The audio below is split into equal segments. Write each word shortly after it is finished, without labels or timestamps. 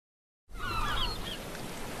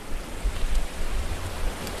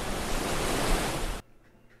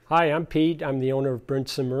Hi, I'm Pete. I'm the owner of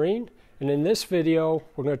Berman Marine, and in this video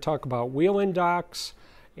we're going to talk about wheel-in docks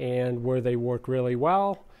and where they work really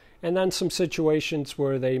well, and then some situations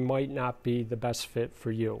where they might not be the best fit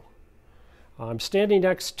for you. I'm standing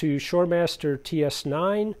next to ShoreMaster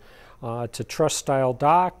TS9. It's a truss style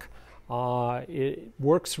dock. It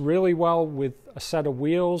works really well with a set of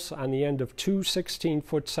wheels on the end of two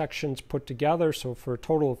 16-foot sections put together, so for a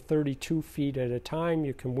total of 32 feet at a time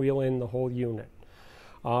you can wheel in the whole unit.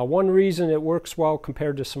 One reason it works well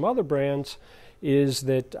compared to some other brands is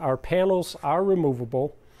that our panels are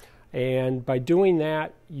removable, and by doing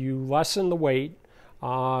that you lessen the weight,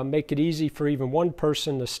 make it easy for even one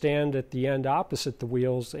person to stand at the end opposite the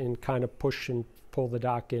wheels and kind of push and pull the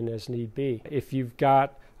dock in as need be. If you've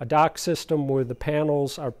got a dock system where the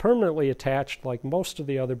panels are permanently attached like most of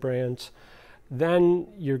the other brands, then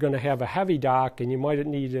you're going to have a heavy dock and you might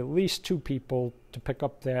need at least two people to pick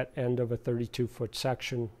up that end of a 32-foot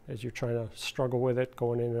section as you're trying to struggle with it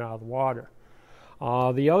going in and out of the water.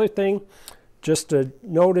 The other thing just to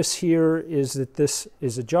notice here is that this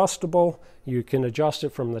is adjustable. You can adjust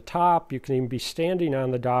it from the top. You can even be standing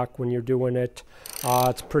on the dock when you're doing it.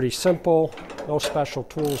 It's pretty simple, no special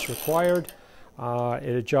tools required.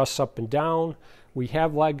 It adjusts up and down. We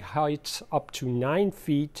have leg heights up to 9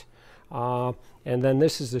 feet. And then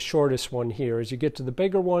this is the shortest one here. As you get to the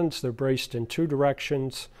bigger ones, they're braced in two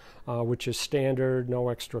directions, which is standard, no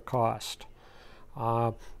extra cost.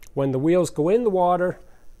 When the wheels go in the water,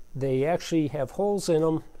 they actually have holes in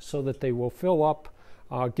them so that they will fill up.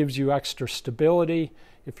 Gives you extra stability.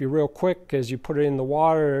 If you're real quick, as you put it in the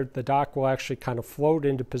water, the dock will actually kind of float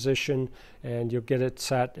into position and you'll get it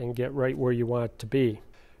set and get right where you want it to be.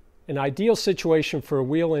 An ideal situation for a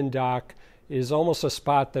wheel-in dock is almost a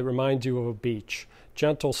spot that reminds you of a beach.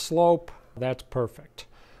 Gentle slope, that's perfect.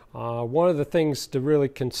 One of the things to really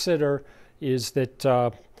consider is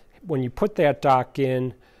that when you put that dock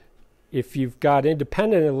in, if you've got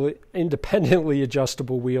independently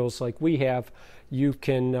adjustable wheels like we have, you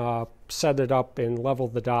can set it up and level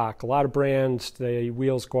the dock. A lot of brands, the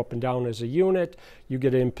wheels go up and down as a unit. You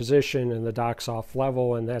get in position and the dock's off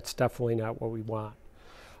level, and that's definitely not what we want.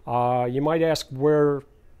 You might ask, where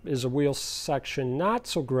is a wheel section not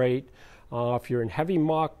so great? If you're in heavy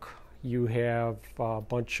muck, you have a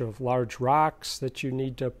bunch of large rocks that you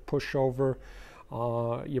need to push over.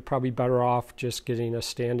 You're probably better off just getting a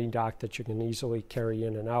standing dock that you can easily carry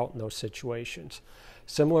in and out in those situations.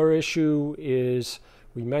 Similar issue is,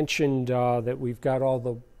 we mentioned that we've got all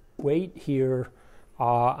the weight here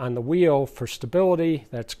on the wheel for stability.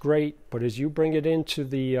 That's great, but as you bring it into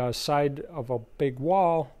the side of a big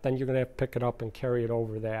wall, then you're going to have to pick it up and carry it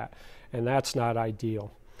over that, and that's not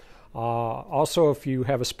ideal. Also, if you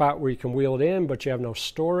have a spot where you can wheel it in but you have no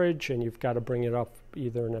storage and you've got to bring it up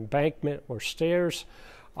either an embankment or stairs,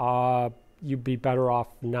 you'd be better off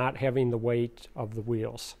not having the weight of the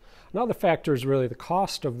wheels. Another factor is really the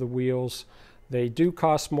cost of the wheels. They do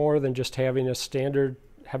cost more than just having a standard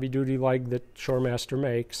heavy-duty leg that ShoreMaster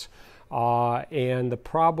makes, and the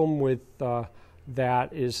problem with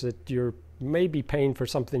that is that you're maybe paying for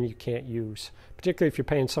something you can't use, particularly if you're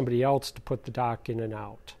paying somebody else to put the dock in and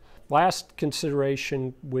out. Last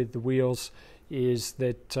consideration with the wheels is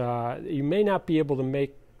that you may not be able to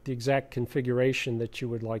make the exact configuration that you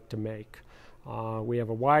would like to make. We have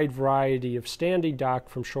a wide variety of standing dock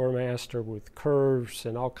from ShoreMaster with curves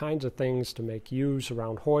and all kinds of things to make U's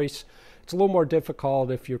around hoists. It's a little more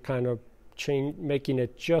difficult if you're kind of making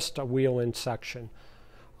it just a wheel-in section.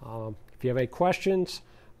 If you have any questions,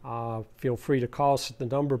 feel free to call us at the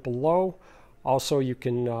number below. Also, you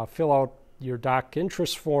can fill out your dock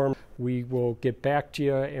interest form. We will get back to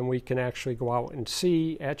you and we can actually go out and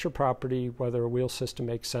see at your property whether a wheel system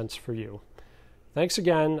makes sense for you. Thanks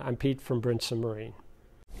again. I'm Pete from Berman Marine.